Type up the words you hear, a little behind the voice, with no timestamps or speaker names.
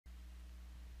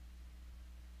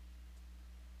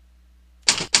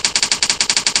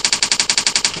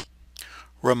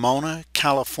Ramona,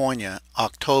 California,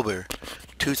 October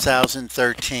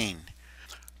 2013.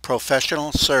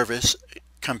 Professional Service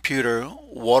Computer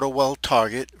Water Well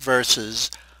Target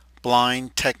versus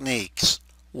Blind Techniques,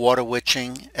 Water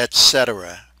Witching,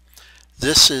 etc.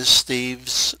 This is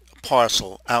Steve's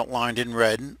parcel outlined in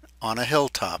red on a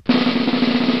hilltop.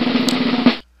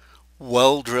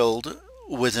 Well drilled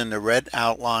within the red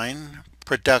outline,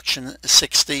 production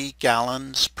 60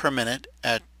 gallons per minute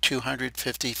at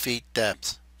 250 feet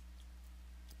depth.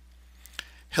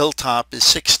 Hilltop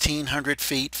is 1,600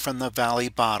 feet from the valley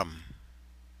bottom.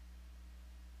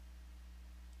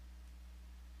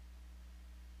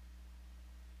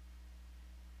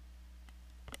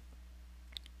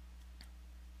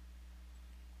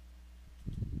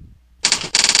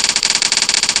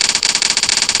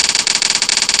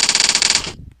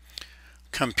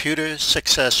 Computer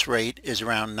success rate is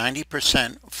around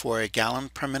 90% for a gallon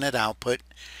per minute output,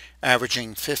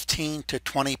 averaging 15 to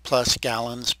 20 plus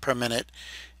gallons per minute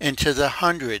into the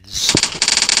hundreds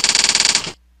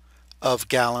of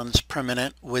gallons per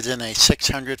minute within a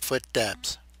 600-foot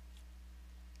depth.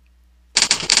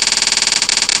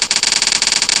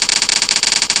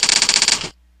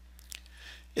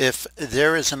 If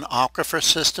there is an aquifer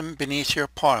system beneath your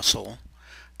parcel,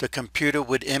 the computer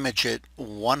would image it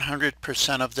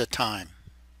 100% of the time.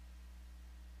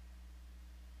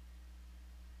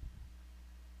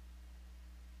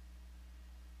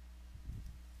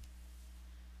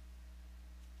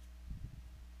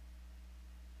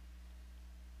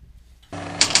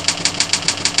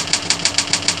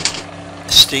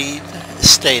 Steve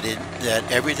stated that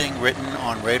everything written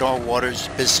on Radar Water's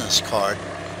business card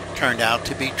turned out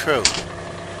to be true.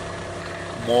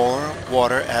 More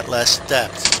water at less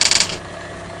depth.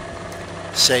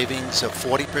 Savings of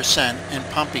 40% in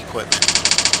pump equipment,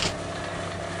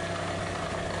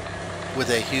 with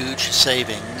a huge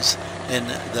savings in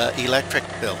the electric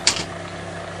bill.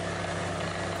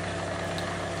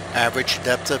 Average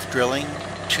depth of drilling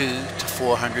 200 to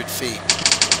 400 feet.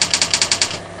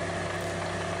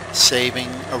 Saving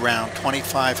around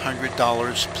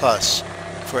 $2,500 plus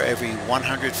for every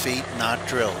 100 feet not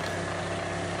drilled.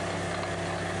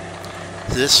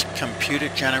 This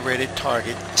computer-generated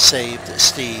target saved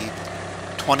Steve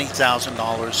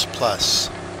 $20,000 plus.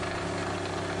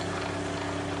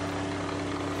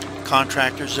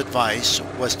 Contractor's advice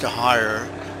was to hire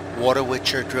Water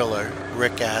Witcher driller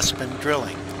Rick Aspen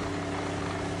Drilling.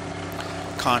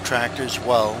 Contractor's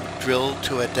well drilled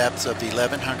to a depth of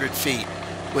 1,100 feet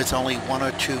with only 1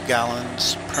 or 2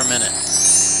 gallons per minute.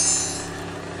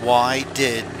 Why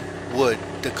would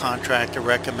the contractor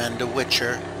recommend a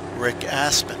Witcher, Rick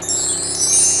Aspen?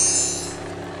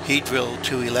 He drilled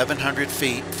to 1,100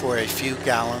 feet for a few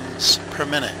gallons per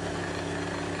minute.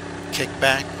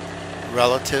 Kickback,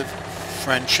 relative,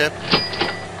 friendship.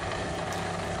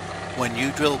 When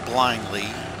you drill blindly,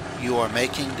 you are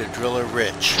making the driller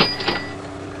rich,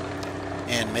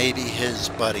 and maybe his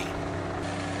buddy.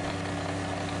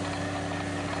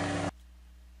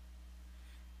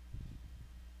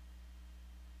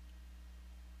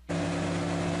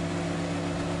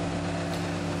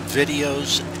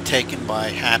 Videos taken by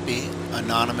happy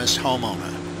anonymous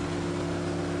homeowner.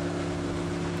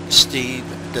 Steve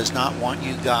does not want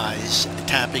you guys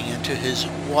tapping into his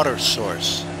water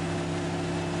source.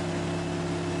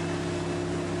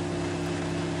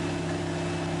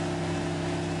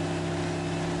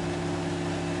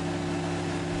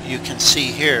 You can see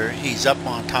here he's up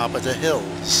on top of the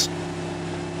hills.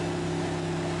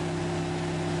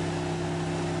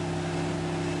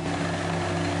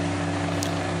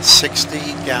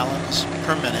 $60 gallons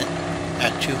per minute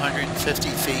at 250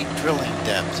 feet drilling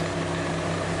depth.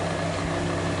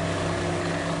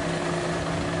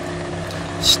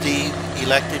 Steve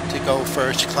elected to go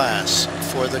first class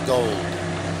for the gold,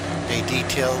 a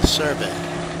detailed survey.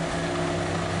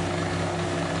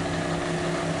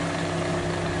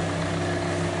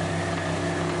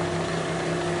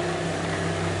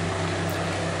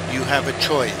 You have a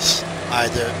choice,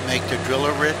 either make the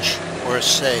driller rich or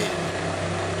save.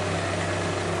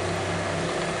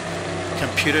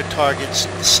 Computer targets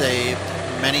saved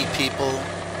many people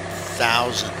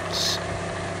thousands.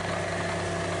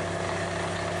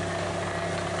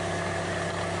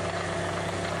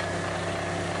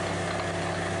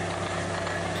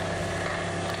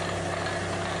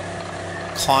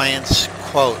 Clients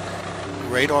quote,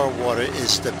 "Radar water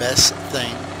is the best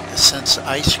thing since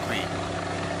ice cream."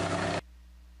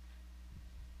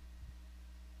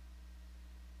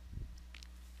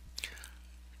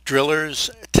 Driller's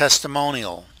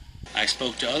testimonial. I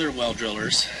spoke to other well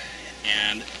drillers,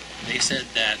 and they said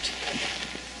that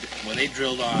when they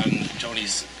drilled on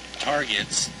Tony's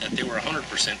targets that they were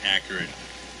 100% accurate,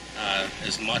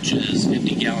 as much as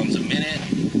 50 gallons a minute,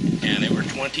 and they were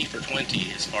 20 for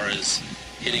 20 as far as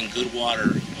hitting good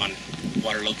water on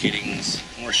water locatings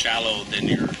more shallow than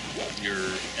your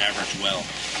average well,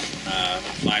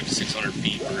 500 to 600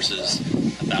 feet versus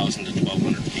 1,000 to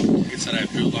 1,200 feet. Targets that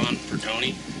I've drilled on for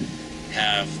Tony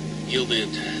have yielded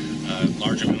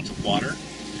large amounts of water,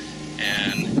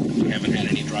 and we haven't had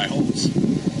any dry holes.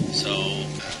 So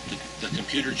the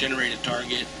computer-generated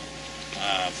target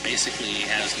basically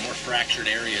has more fractured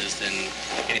areas than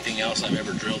anything else I've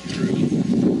ever drilled through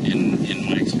in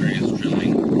my experience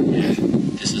drilling, and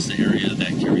this is the area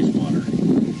that carries water.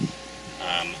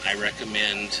 I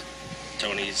recommend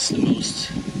Tony's the most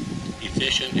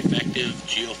efficient, effective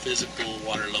geophysical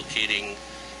water locating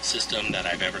system that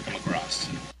I've ever come across.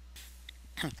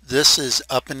 This is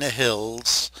up in the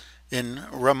hills in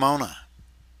Ramona.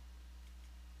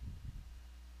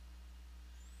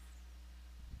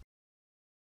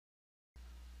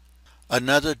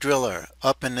 Another driller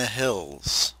up in the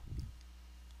hills.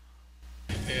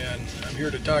 And I'm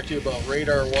here to talk to you about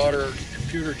radar water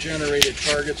computer generated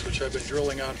targets, which I've been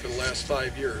drilling on for the last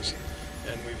 5 years.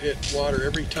 And we've hit water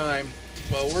every time.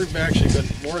 Well, we've actually been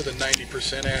more than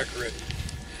 90% accurate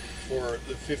for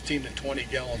the 15 to 20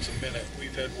 gallons a minute.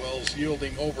 We've had wells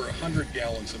yielding over 100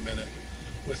 gallons a minute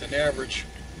with an average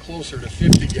closer to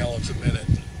 50 gallons a minute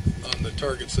on the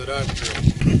targets that I've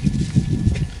drilled.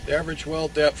 The average well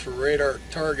depth for radar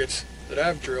targets that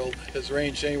I've drilled has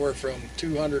ranged anywhere from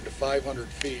 200 to 500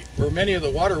 feet, where many of the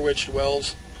water-witched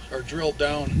wells are drilled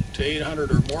down to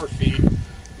 800 or more feet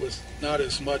with not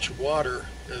as much water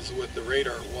as with the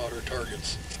radar water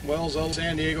targets. Wells all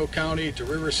San Diego County to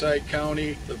Riverside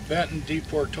County, the Benton, Deep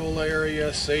Portola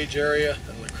area, Sage area,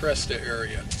 and La Cresta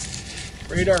area.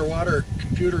 Radar water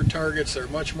computer targets are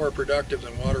much more productive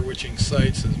than water-witching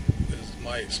sites, is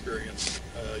my experience.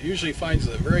 Usually finds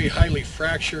a very highly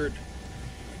fractured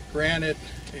granite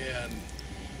and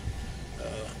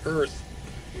earth,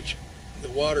 which the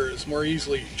water is more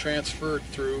easily transferred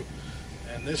through,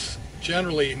 and this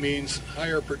generally means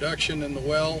higher production in the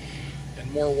well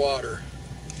and more water.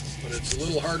 But it's a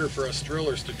little harder for us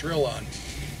drillers to drill on.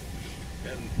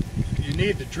 And you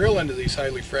need to drill into these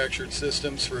highly fractured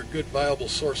systems for a good viable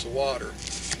source of water.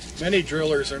 Many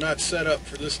drillers are not set up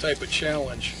for this type of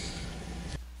challenge.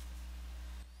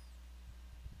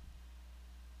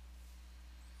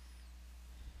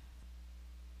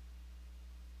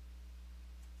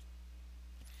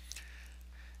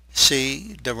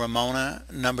 See the Ramona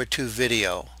 #2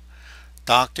 video.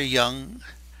 Dr. Young,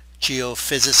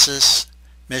 geophysicist,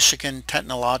 Michigan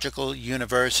Technological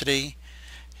University,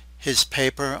 his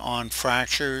paper on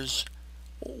fractures,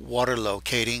 water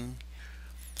locating.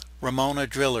 Ramona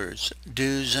drillers,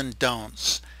 do's and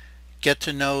don'ts. Get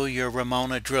to know your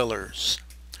Ramona drillers.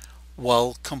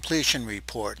 Well completion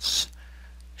reports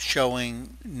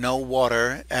showing no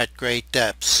water at great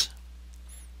depths.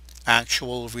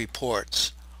 Actual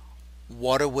reports.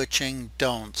 Water witching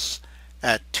don'ts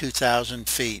at 2,000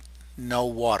 feet, no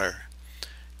water.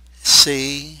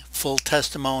 See full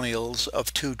testimonials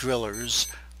of 2 drillers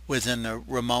within the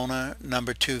Ramona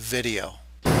 #2 video.